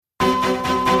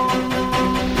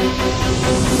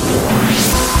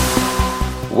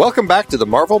Welcome back to the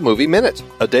Marvel Movie Minute,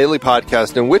 a daily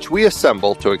podcast in which we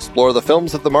assemble to explore the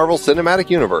films of the Marvel Cinematic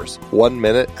Universe, 1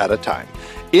 minute at a time.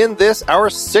 In this, our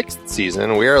 6th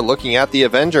season, we are looking at The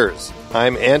Avengers.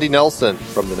 I'm Andy Nelson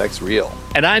from The Next Reel.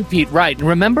 And I'm Pete Wright. And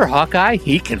remember Hawkeye?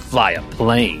 He can fly a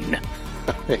plane.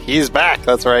 He's back,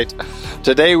 that's right.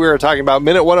 Today we are talking about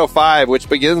Minute 105, which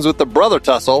begins with the brother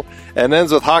Tussle and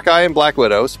ends with Hawkeye and Black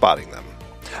Widow spotting them.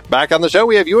 Back on the show,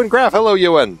 we have Ewan Graff. Hello,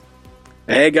 Ewan.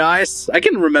 Hey guys, I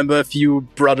can remember a few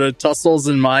brother tussles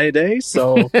in my day,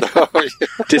 so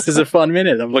this is a fun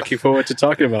minute. I'm looking forward to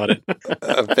talking about it.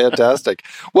 Fantastic.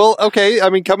 Well, okay, I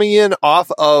mean, coming in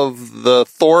off of the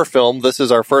Thor film, this is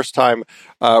our first time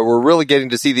we're really getting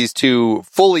to see these two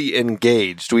fully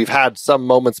engaged. We've had some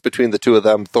moments between the two of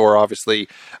them. Thor obviously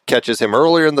catches him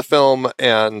earlier in the film,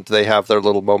 and they have their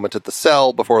little moment at the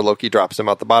cell before Loki drops him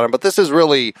out the bottom. But this is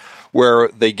really where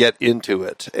they get into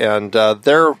it, and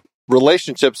their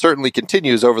relationship certainly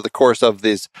continues over the course of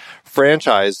this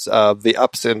franchise, the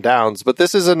ups and downs, but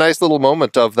this is a nice little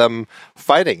moment of them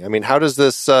fighting. I mean, how does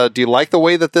this, do you like the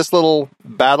way that this little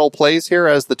battle plays here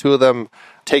as the two of them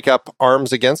take up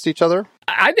arms against each other?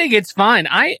 I think it's fine.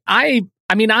 I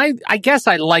guess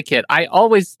I like it. I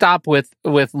always stop with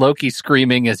Loki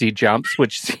screaming as he jumps,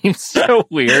 which seems so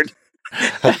weird.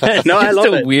 No, I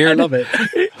love it. Weird. I love it.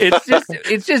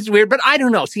 It's just weird, but I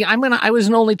don't know. See, I was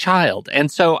an only child, and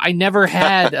so I never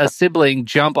had a sibling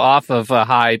jump off of a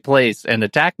high place and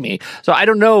attack me. So I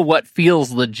don't know what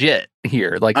feels legit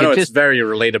here. Like, I know it's very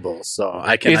relatable, so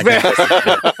I can.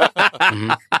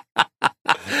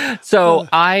 So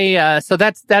so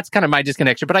that's kind of my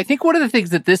disconnection. But I think one of the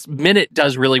things that this minute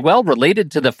does really well, related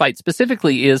to the fight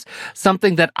specifically, is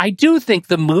something that I do think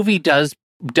the movie does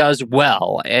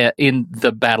well in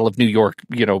the Battle of New York,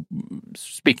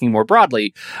 speaking more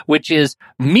broadly, which is,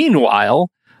 meanwhile,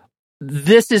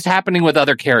 this is happening with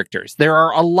other characters. There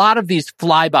are a lot of these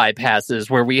flyby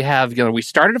passes where we have, we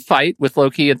started a fight with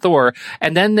Loki and Thor,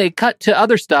 and then they cut to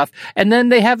other stuff, and then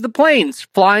they have the planes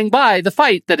flying by the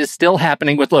fight that is still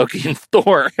happening with Loki and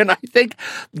Thor. And I think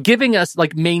giving us,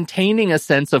 maintaining a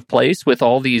sense of place with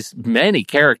all these many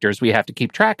characters we have to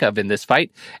keep track of in this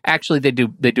fight, actually they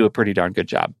do a pretty darn good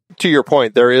job. To your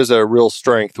point, there is a real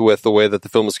strength with the way that the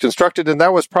film is constructed, and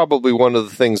that was probably one of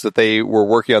the things that they were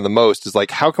working on the most, is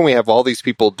how can we have all these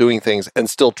people doing things and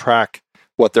still track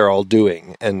what they're all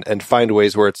doing and find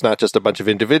ways where it's not just a bunch of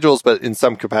individuals, but in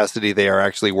some capacity they are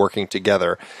actually working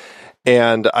together.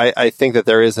 And I think that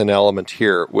there is an element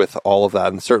here with all of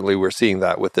that, and certainly we're seeing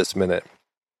that with this minute.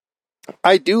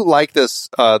 I do like this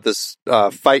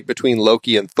fight between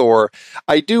Loki and Thor.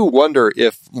 I do wonder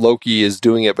if Loki is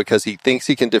doing it because he thinks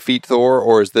he can defeat Thor,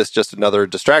 or is this just another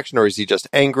distraction, or is he just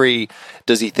angry?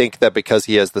 Does he think that because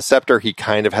he has the scepter, he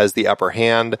kind of has the upper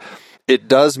hand? It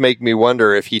does make me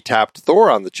wonder if he tapped Thor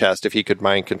on the chest, if he could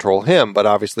mind control him, but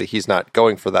obviously he's not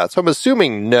going for that. So I'm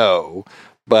assuming no,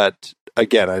 but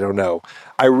again, I don't know.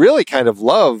 I really kind of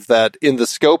love that in the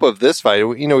scope of this fight,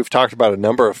 we've talked about a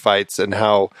number of fights and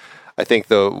how I think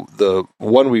the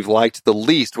one we've liked the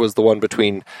least was the one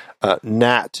between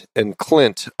Nat and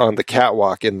Clint on the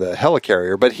catwalk in the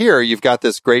helicarrier. But here you've got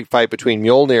this great fight between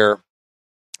Mjolnir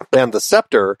and the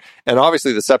scepter, and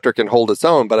obviously the scepter can hold its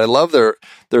own. But I love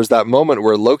there's that moment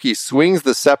where Loki swings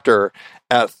the scepter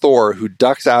at Thor, who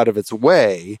ducks out of its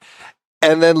way.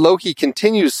 And then Loki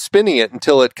continues spinning it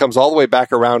until it comes all the way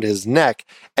back around his neck,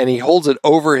 and he holds it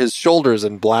over his shoulders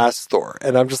and blasts Thor.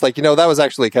 And I'm just like, that was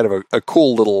actually kind of a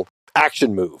cool little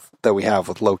action move that we have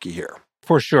with Loki here.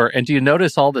 For sure. And do you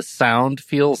notice all the sound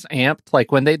feels amped?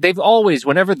 Like when they've always,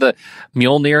 whenever the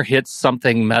Mjolnir hits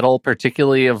something metal,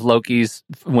 particularly of Loki's,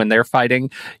 when they're fighting,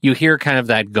 you hear kind of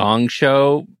that gong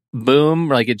show boom.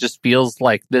 Like it just feels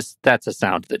like that's a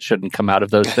sound that shouldn't come out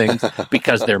of those things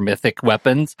because they're mythic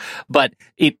weapons. But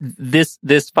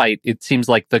this fight, it seems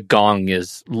like the gong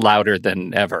is louder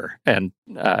than ever. And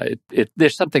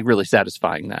there's something really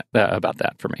satisfying about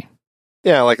that for me.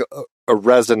 Yeah, like a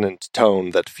resonant tone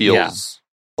that feels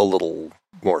a little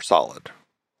more solid.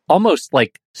 Almost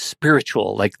like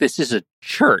spiritual, like this is a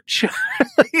church.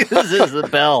 This is the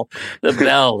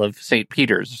bell of St.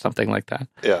 Peter's or something like that.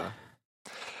 Yeah.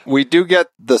 We do get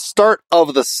the start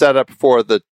of the setup for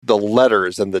the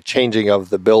letters and the changing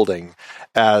of the building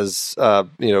as,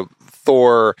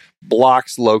 Thor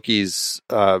blocks Loki's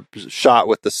shot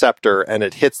with the scepter and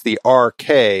it hits the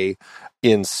RK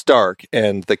in Stark,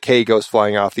 and the K goes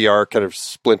flying off the R, kind of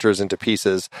splinters into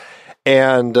pieces.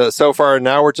 And so far,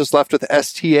 now we're just left with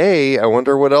STA. I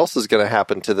wonder what else is going to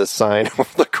happen to this sign over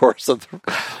the course of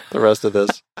the rest of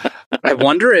this. I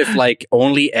wonder if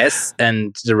only S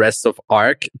and the rest of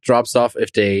ARC drops off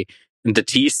if the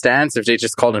T stands, if they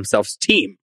just call themselves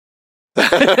Team.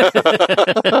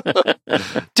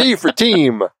 T for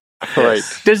team. Right.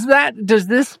 Does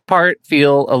this part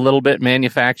feel a little bit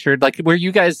manufactured? Like, were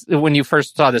you guys, when you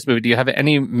first saw this movie, do you have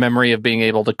any memory of being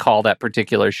able to call that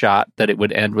particular shot that it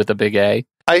would end with a big A?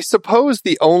 I suppose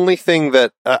the only thing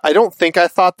that I don't think I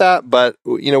thought that, but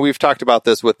we've talked about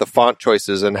this with the font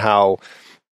choices and how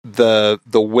the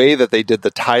way that they did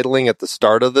the titling at the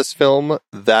start of this film,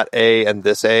 that A and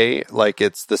this A, like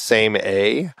it's the same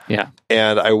A. Yeah.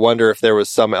 And I wonder if there was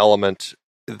some element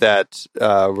that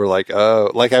were like,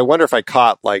 oh, like I wonder if I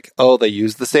caught like, oh, they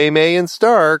used the same A in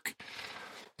Stark.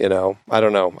 I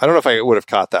don't know. I don't know if I would have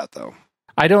caught that though.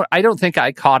 I don't think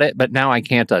I caught it, but now I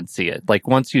can't unsee it. Like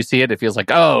once you see it, it feels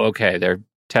like, oh, okay, they're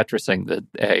Tetrising the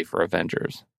A for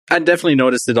Avengers. I definitely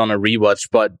noticed it on a rewatch,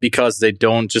 but because they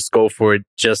don't just go for it,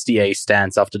 just the A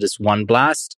stance after this one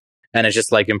blast, and it's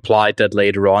just like implied that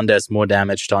later on there's more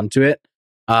damage done to it.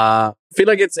 I feel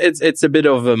like it's a bit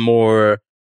of a more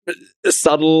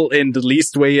subtle, in the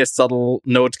least way a subtle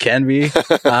note can be,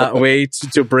 way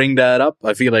to bring that up.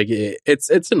 I feel like it's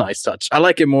a nice touch. I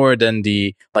like it more than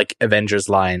the like Avengers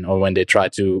line, or when they try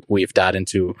to weave that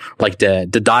into like the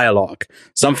dialogue,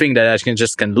 something that I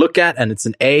can look at and it's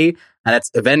an A and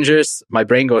it's Avengers. My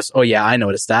brain goes, oh yeah, I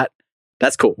noticed that.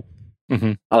 That's cool.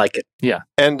 Mm-hmm. I like it. Yeah.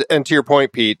 And to your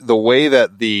point, Pete, the way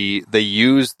that they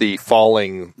use the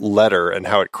falling letter and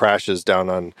how it crashes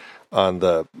down on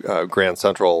the Grand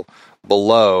Central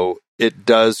below, it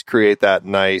does create that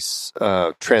nice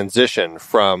transition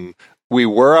from we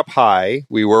were up high,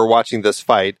 we were watching this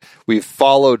fight, we've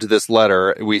followed this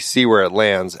letter, we see where it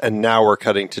lands, and now we're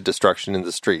cutting to destruction in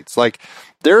the streets. Like,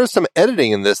 there is some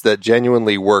editing in this that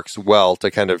genuinely works well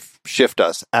to kind of shift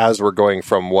us as we're going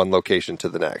from one location to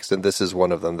the next. And this is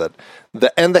one of them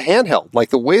and the handheld, like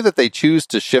the way that they choose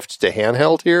to shift to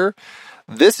handheld here,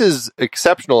 this is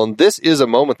exceptional. And this is a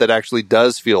moment that actually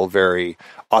does feel very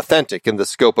authentic in the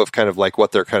scope of kind of like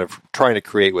what they're kind of trying to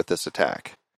create with this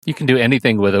attack. You can do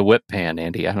anything with a whip pan,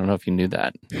 Andy. I don't know if you knew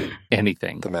that.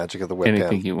 Anything. The magic of the whip pan.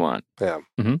 Anything you want. Yeah.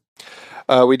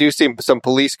 Mm-hmm. We do see some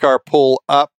police car pull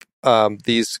up.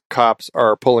 These cops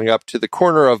are pulling up to the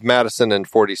corner of Madison and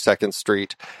 42nd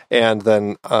Street. And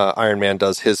then Iron Man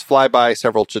does his flyby,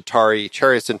 several Chitauri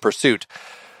chariots in pursuit.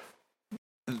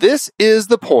 This is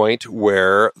the point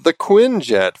where the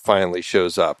Quinjet finally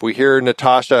shows up. We hear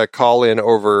Natasha call in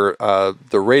over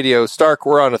the radio. Stark,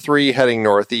 we're on a 3 heading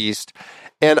northeast.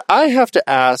 And I have to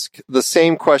ask the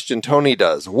same question Tony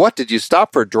does. What, did you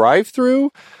stop for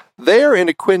drive-through? They are in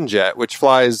a Quinjet, which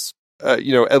flies,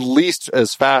 at least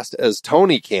as fast as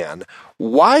Tony can.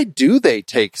 Why do they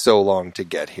take so long to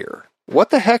get here?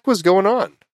 What the heck was going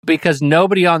on? Because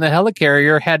nobody on the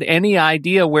helicarrier had any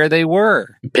idea where they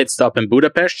were. Pit stop in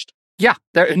Budapest? Yeah,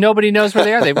 nobody knows where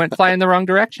they are. They went flying the wrong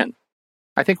direction.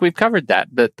 I think we've covered that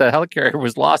the helicarrier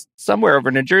was lost somewhere over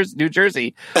New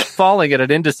Jersey, falling at an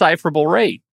indecipherable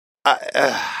rate.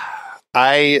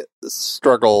 I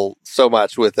struggle so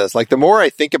much with this. Like, the more I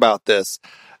think about this,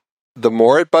 the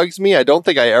more it bugs me. I don't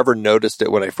think I ever noticed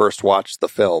it when I first watched the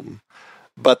film.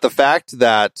 But the fact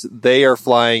that they are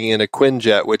flying in a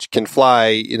Quinjet, which can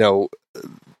fly,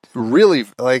 really,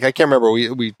 like, I can't remember.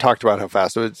 We talked about how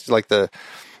fast. It's like the,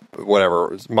 whatever,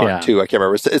 it was Mach 2, I can't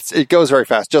remember. It goes very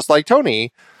fast, just like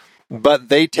Tony, but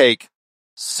they take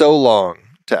so long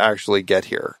to actually get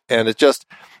here. And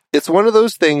it's one of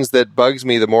those things that bugs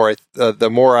me the more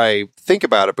I think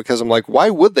about it, because I'm like, why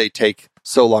would they take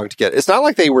so long to get? It's not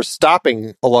like they were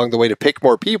stopping along the way to pick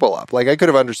more people up. Like, I could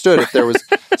have understood if there was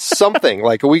something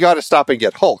like, we got to stop and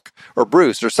get Hulk or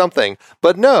Bruce or something.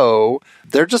 But no,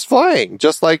 they're just flying,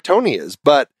 just like Tony is.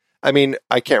 But I mean,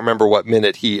 I can't remember what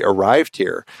minute he arrived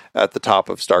here at the top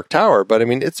of Stark Tower, but I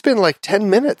mean, it's been like 10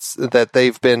 minutes that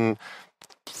they've been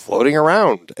floating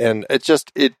around, and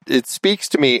it speaks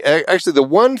to me. Actually, the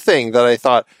one thing that I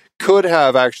thought could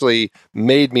have actually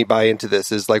made me buy into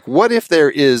this is like, what if there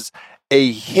is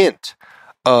a hint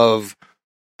of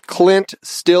Clint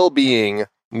still being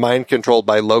mind controlled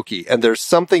by Loki, and there's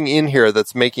something in here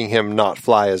that's making him not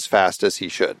fly as fast as he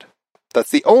should?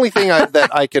 That's the only thing that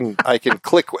I can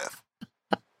click with.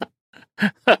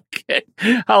 Okay,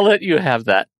 I'll let you have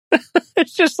that.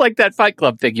 It's just like that Fight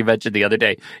Club thing you mentioned the other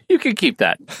day. You can keep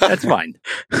that. That's fine.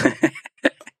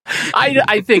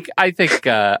 I think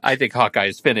Hawkeye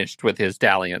is finished with his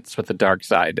dalliance with the dark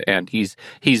side, and he's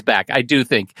back. I do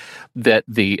think that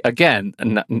the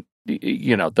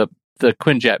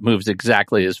Quinjet moves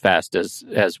exactly as fast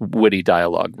as witty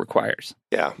dialogue requires.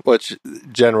 Yeah, which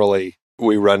generally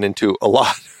we run into a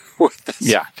lot with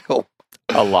this film.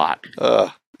 A lot.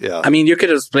 Yeah. I mean, you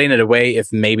could explain it away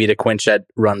if maybe the Quinjet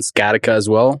runs Gattaca as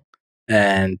well,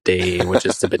 and they were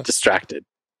just a bit distracted.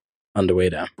 underway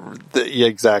there. Yeah,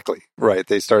 exactly. Right.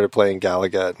 They started playing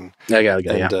Galaga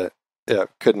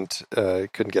couldn't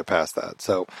get past that.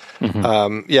 So,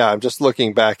 I'm just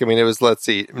looking back. I mean, it was, let's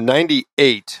see,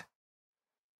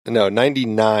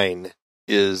 99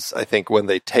 is, I think, when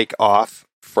they take off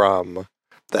from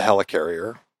the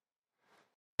helicarrier.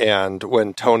 And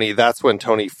that's when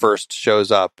Tony first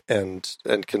shows up and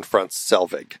confronts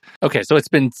Selvig. Okay, so it's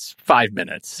been 5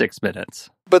 minutes, 6 minutes.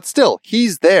 But still,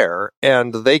 he's there,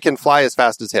 and they can fly as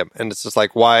fast as him. And it's just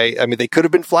like, why? I mean, they could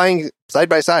have been flying side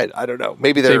by side. I don't know.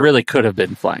 Maybe they really could have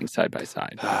been flying side by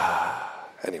side.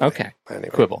 Anyway.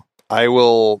 Quibble. I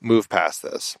will move past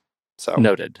this. So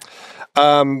noted.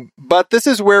 But this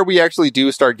is where we actually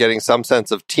do start getting some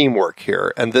sense of teamwork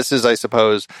here. And this is, I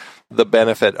suppose, the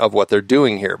benefit of what they're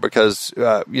doing here, because,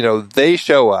 they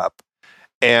show up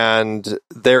and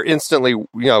they're instantly,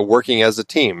 working as a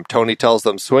team. Tony tells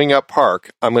them, swing up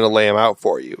Park, I'm going to lay him out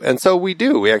for you. And so we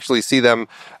do. We actually see them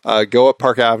go up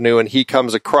Park Avenue, and he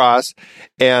comes across,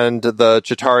 and the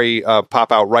Chitauri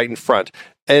pop out right in front.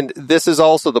 And this is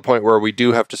also the point where we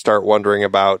do have to start wondering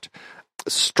about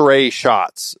stray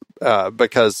shots,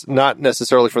 because not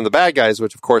necessarily from the bad guys,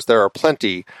 which of course there are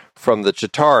plenty from the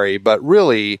Chitauri, but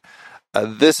really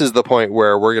this is the point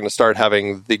where we're going to start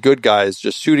having the good guys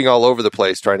just shooting all over the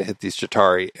place trying to hit these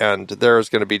Chitauri, and there's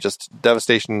going to be just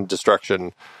devastation and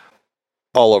destruction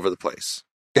all over the place.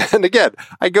 And again,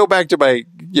 I go back to my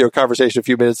conversation a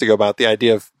few minutes ago about the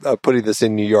idea of putting this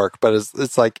in New York, but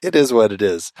it's like, it is what it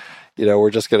is. We're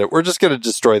just gonna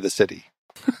destroy the city.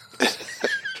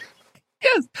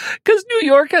 Yes, because New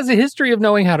York has a history of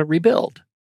knowing how to rebuild.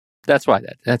 That's why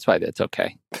that's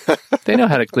okay. They know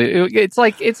how to clean. It's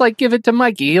like give it to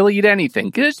Mikey. He'll eat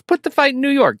anything. Just put the fight in New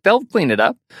York. They'll clean it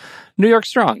up. New York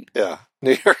strong. Yeah,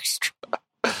 New York strong.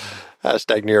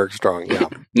 Hashtag New York strong. Yeah,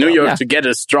 New York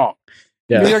together strong.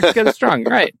 Yeah, New York together strong.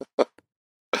 Right.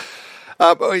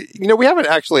 We haven't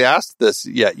actually asked this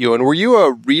yet, Ewan. Were you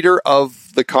a reader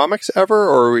of the comics ever,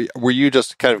 or were you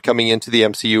just kind of coming into the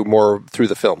MCU more through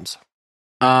the films?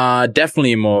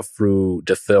 Definitely more through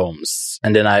the films.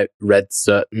 And then I read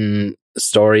certain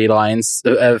storylines.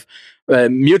 A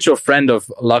mutual friend of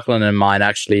Lachlan and mine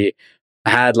actually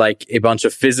had like a bunch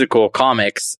of physical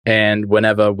comics. And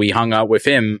whenever we hung out with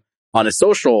him on a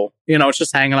social,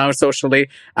 just hanging out socially,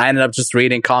 I ended up just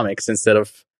reading comics instead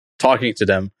of talking to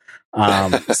them.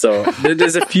 So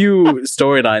there's a few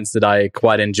storylines that I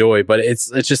quite enjoy, but it's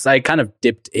just, I kind of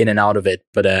dipped in and out of it.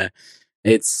 But,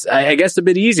 it's, I guess, a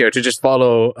bit easier to just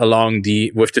follow along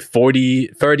with the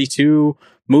 32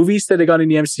 movies that they got in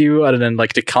the MCU, other than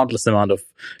like the countless amount of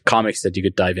comics that you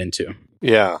could dive into.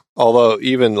 Yeah. Although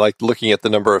even like looking at the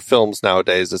number of films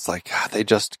nowadays, it's like, God, they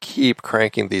just keep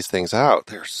cranking these things out.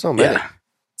 There's so many. Yeah.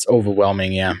 It's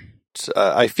overwhelming. Yeah.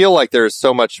 I feel like there's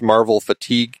so much Marvel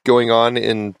fatigue going on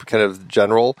in kind of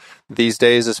general these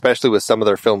days, especially with some of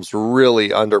their films really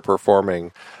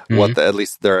underperforming at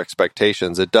least their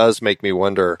expectations. It does make me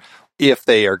wonder if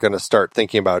they are going to start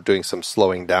thinking about doing some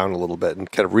slowing down a little bit and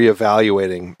kind of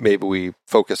reevaluating. Maybe we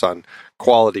focus on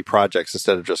quality projects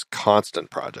instead of just constant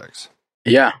projects.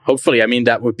 Yeah, hopefully. I mean,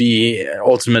 that would be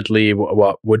ultimately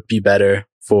what would be better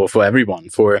for everyone,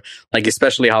 for like,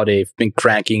 especially how they've been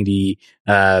cranking the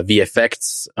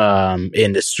VFX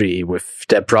industry with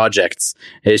their projects.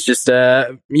 It's just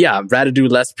rather do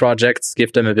less projects,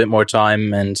 give them a bit more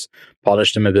time and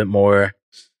polish them a bit more,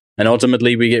 and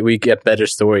ultimately we get better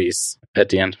stories at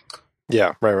the end.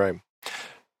 Yeah, right.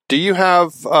 Do you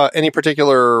have any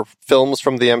particular films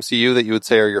from the MCU that you would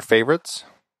say are your favorites?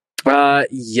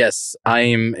 Yes,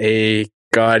 I'm a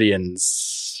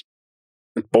Guardians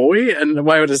boy, and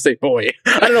why would I say boy?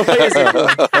 I don't know why I say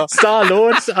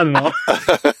Star-Lord. I don't know.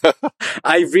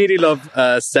 I really love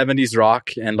 70s rock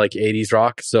and like 80s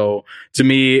rock. So to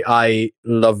me, I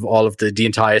love all of the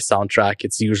entire soundtrack.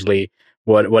 It's usually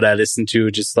what I listen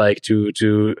to, just like to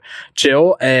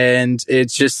chill, and it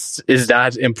just is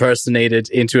that impersonated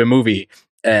into a movie.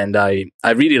 And I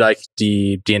really like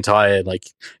the entire like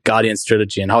Guardians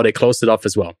trilogy and how they closed it off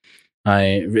as well.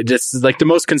 This is like the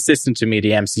most consistent to me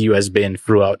the MCU has been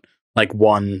throughout like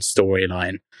one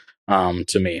storyline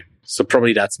to me. So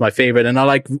probably that's my favorite. And I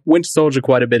like Winter Soldier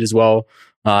quite a bit as well.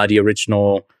 The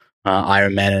original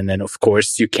Iron Man, and then of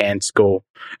course you can't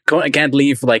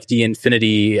leave like the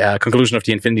Infinity conclusion of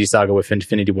the Infinity Saga with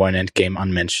Infinity War and Endgame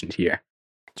unmentioned here.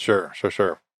 Sure.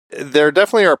 There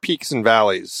definitely are peaks and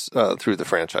valleys through the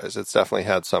franchise. It's definitely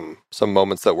had some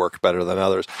moments that work better than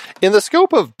others. In the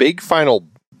scope of big final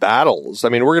battles, I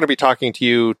mean, we're going to be talking to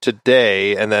you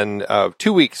today, and then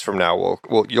 2 weeks from now,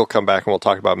 you'll come back and we'll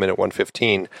talk about minute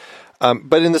 115.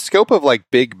 But in the scope of like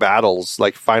big battles,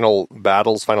 like final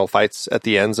fights at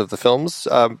the ends of the films,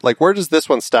 like where does this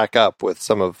one stack up with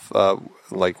some of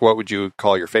like what would you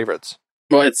call your favorites?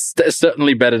 Well, it's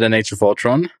certainly better than Age of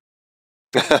Ultron.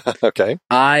 Okay.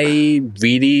 I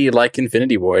really like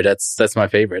Infinity War. That's my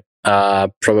favorite.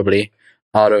 Probably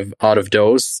out of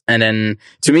those. And then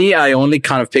to me, I only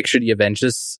kind of picture the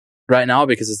Avengers right now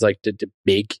because it's like the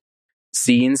big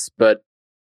scenes. But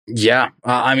yeah,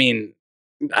 I mean,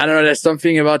 I don't know. There's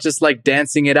something about just like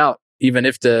dancing it out, even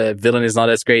if the villain is not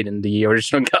as great in the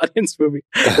original Guardians movie.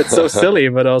 It's so silly,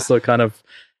 but also kind of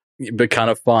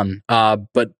fun.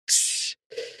 But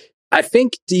I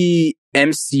think the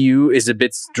MCU is a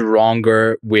bit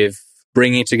stronger with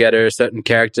bringing together certain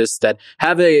characters that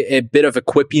have a bit of a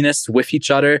quippiness with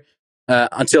each other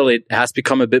until it has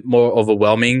become a bit more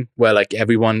overwhelming, where like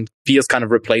everyone feels kind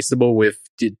of replaceable with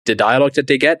the dialogue that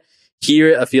they get.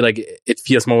 Here, I feel like it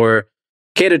feels more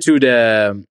catered to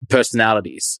the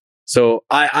personalities. So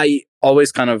I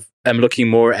always kind of am looking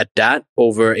more at that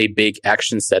over a big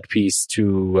action set piece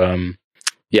to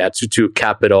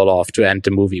cap it all off, to end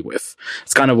the movie with.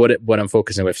 It's kind of what I'm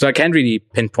focusing with. So I can't really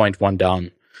pinpoint one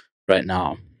down right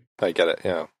now. I get it,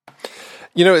 yeah.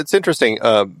 You know, it's interesting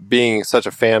being such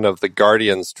a fan of the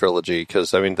Guardians trilogy,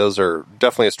 because, I mean, those are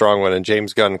definitely a strong one, and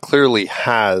James Gunn clearly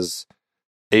has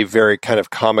a very kind of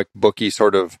comic booky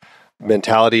sort of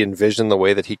mentality and vision, the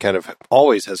way that he kind of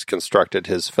always has constructed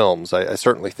his films. I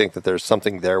certainly think that there's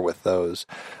something there with those.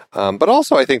 But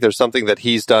also I think there's something that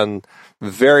he's done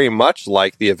very much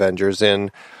like the Avengers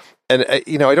in, and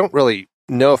you know, I don't really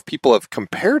know if people have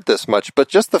compared this much, but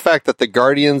just the fact that the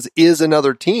Guardians is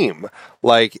another team.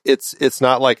 Like it's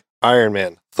not like Iron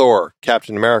Man, Thor,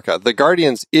 Captain America. The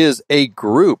Guardians is a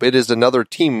group. It is another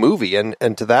team movie, and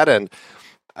to that end,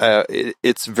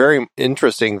 it's very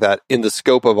interesting that in the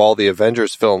scope of all the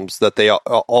Avengers films that they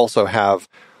also have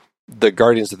the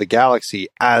Guardians of the Galaxy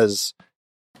as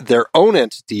their own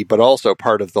entity, but also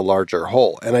part of the larger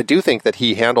whole. And I do think that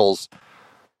he handles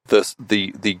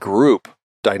the group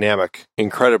dynamic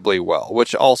incredibly well,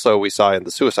 which also we saw in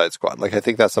the Suicide Squad. Like, I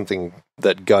think that's something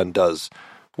that Gunn does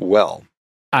well.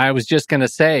 I was just going to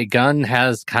say, Gunn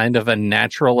has kind of a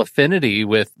natural affinity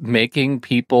with making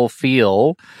teams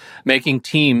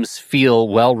feel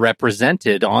well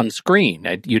represented on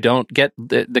screen. You don't get,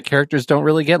 the characters don't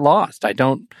really get lost. I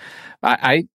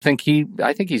think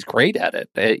he's great at it.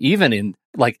 Even in,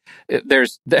 like, the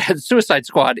Suicide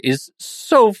Squad is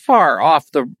so far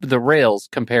off the rails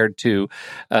compared to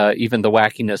even the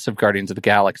wackiness of Guardians of the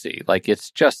Galaxy. Like, it's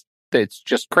just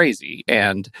crazy,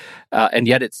 and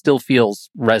yet it still feels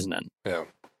resonant. Yeah,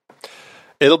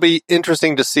 it'll be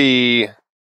interesting to see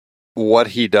what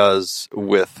he does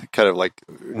with kind of like,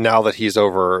 now that he's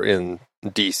over in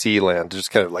DC land,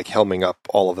 just kind of like helming up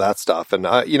all of that stuff. And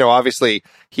you know, obviously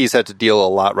he's had to deal a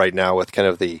lot right now with kind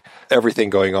of the everything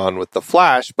going on with the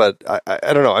Flash. But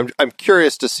I don't know. I'm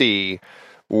curious to see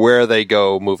where they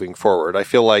go moving forward. I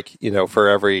feel like, you know, for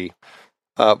every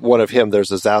one of him,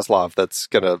 there's a Zaslav that's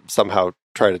going to somehow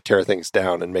try to tear things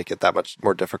down and make it that much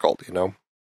more difficult, you know?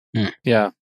 Yeah.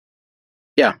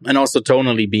 Yeah, and also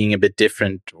tonally being a bit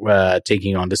different,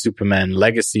 taking on the Superman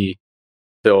Legacy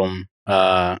film,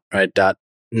 right? That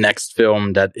next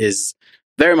film that is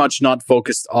very much not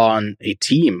focused on a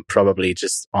team, probably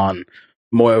just on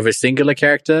more of a singular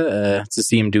character, to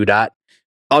see him do that.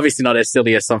 Obviously not as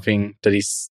silly as something that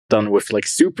he's done with like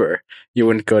Super. You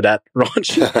wouldn't go that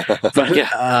raunchy. But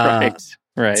yeah,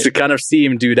 right. To kind of see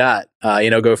him do that,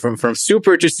 go from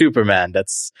Super to Superman.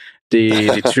 That's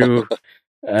the true,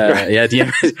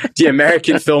 the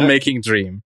American filmmaking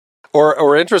dream.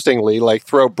 Or interestingly, like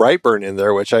throw Brightburn in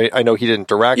there, which I know he didn't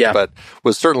direct, but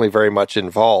was certainly very much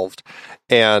involved.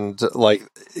 And like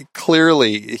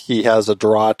clearly he has a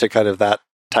draw to kind of that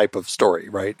type of story,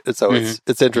 right? And so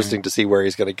it's interesting to see where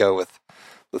he's going to go with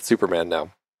Superman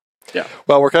now. Yeah.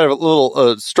 Well, we're kind of a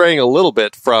little straying a little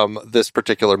bit from this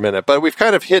particular minute, but we've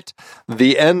kind of hit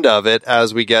the end of it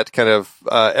as we get kind of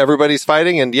everybody's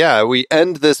fighting. And yeah, we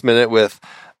end this minute with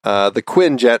the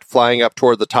Quinjet flying up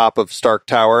toward the top of Stark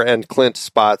Tower, and Clint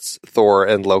spots Thor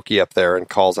and Loki up there and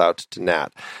calls out to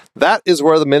Nat. That is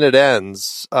where the minute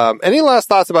ends. Any last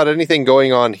thoughts about anything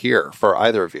going on here for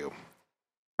either of you?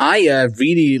 I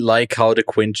really like how the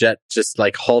Quinjet just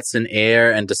like halts in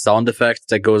air and the sound effect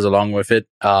that goes along with it.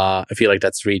 I feel like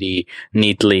that's really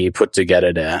neatly put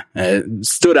together there.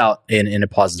 Stood out in a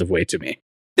positive way to me.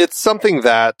 It's something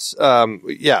that,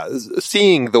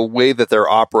 seeing the way that they're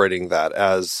operating that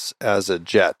as a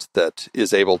jet that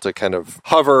is able to kind of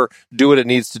hover, do what it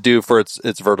needs to do for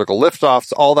its vertical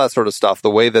liftoffs, all that sort of stuff, the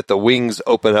way that the wings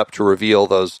open up to reveal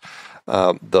those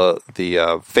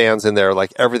the fans in there,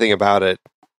 like everything about it.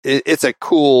 It's a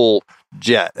cool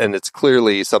jet, and it's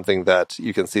clearly something that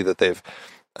you can see that they've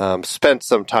spent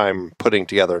some time putting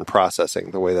together and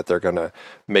processing the way that they're going to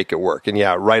make it work. And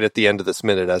yeah, right at the end of this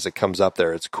minute, as it comes up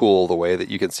there, it's cool the way that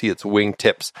you can see its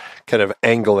wingtips kind of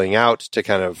angling out to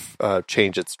kind of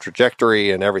change its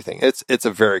trajectory and everything. It's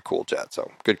a very cool jet,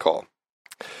 so good call.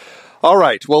 All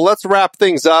right, well, let's wrap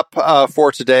things up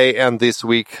for today and this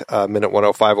week. Minute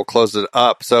 105 will close it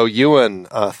up. So, Ewan,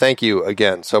 thank you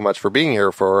again so much for being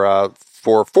here for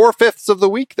 4/5 of the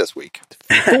week this week.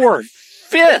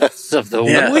 4/5 of the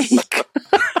week.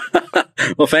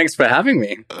 Well, thanks for having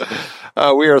me.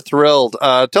 We are thrilled.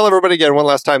 Tell everybody again one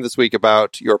last time this week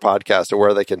about your podcast and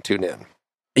where they can tune in.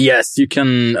 Yes, you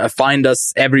can find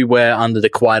us everywhere under the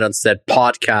Quiet on Set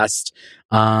podcast.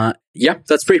 Yeah,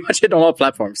 that's pretty much it on all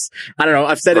platforms. I don't know.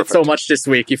 I've said Perfect. It so much this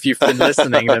week. If you've been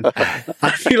listening, then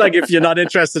I feel like if you're not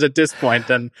interested at this point,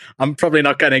 then I'm probably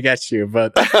not going to get you,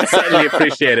 but I certainly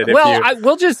appreciate it. Well, I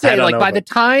will just say, like, by the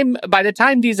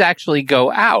time these actually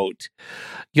go out,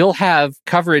 you'll have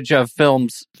coverage of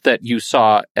films that you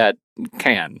saw at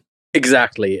Cannes.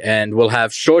 Exactly. And we'll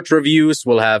have short reviews.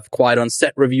 We'll have Quiet on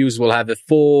Set reviews. We'll have a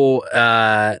full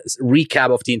recap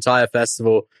of the entire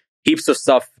festival. Heaps of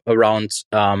stuff around,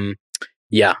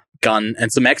 Gun,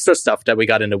 and some extra stuff that we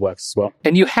got in the works as well.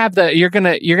 And you have you're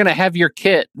gonna have your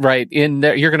kit right in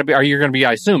there. You're gonna be,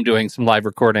 I assume, doing some live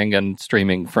recording and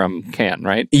streaming from Cannes,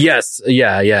 right? Yes.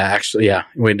 Yeah. Actually, yeah.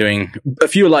 We're doing a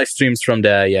few live streams from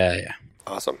there. Yeah.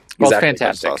 Awesome. Well, exactly.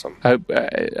 Fantastic.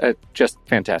 Awesome. Just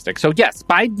fantastic. So yes,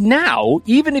 by now,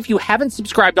 even if you haven't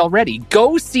subscribed already,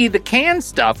 go see the Cannes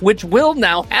stuff, which will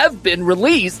now have been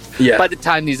released by the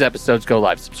time these episodes go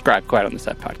live. Subscribe, Quiet on the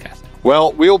Set podcast.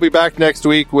 Well, we will be back next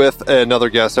week with another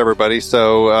guest, everybody.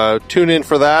 So tune in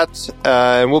for that,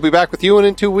 and we'll be back with you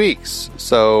in 2 weeks.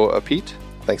 So, Pete,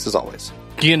 thanks as always.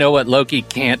 You know what Loki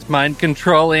can't mind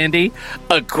control, Andy?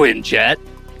 A Quinjet.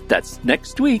 That's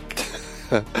next week.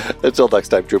 Until next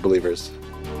time, true believers.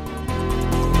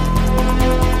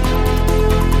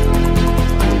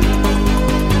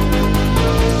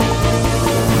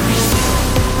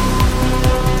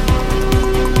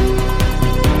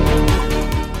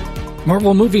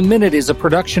 Marvel Movie Minute is a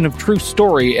production of True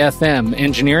Story FM,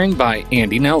 engineering by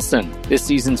Andy Nelson. This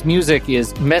season's music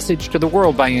is Message to the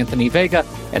World by Anthony Vega,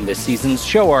 and this season's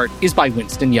show art is by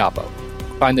Winston Yabo.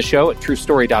 Find the show at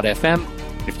truestory.fm.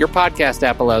 If your podcast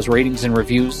app allows ratings and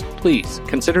reviews, please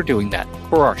consider doing that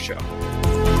for our show.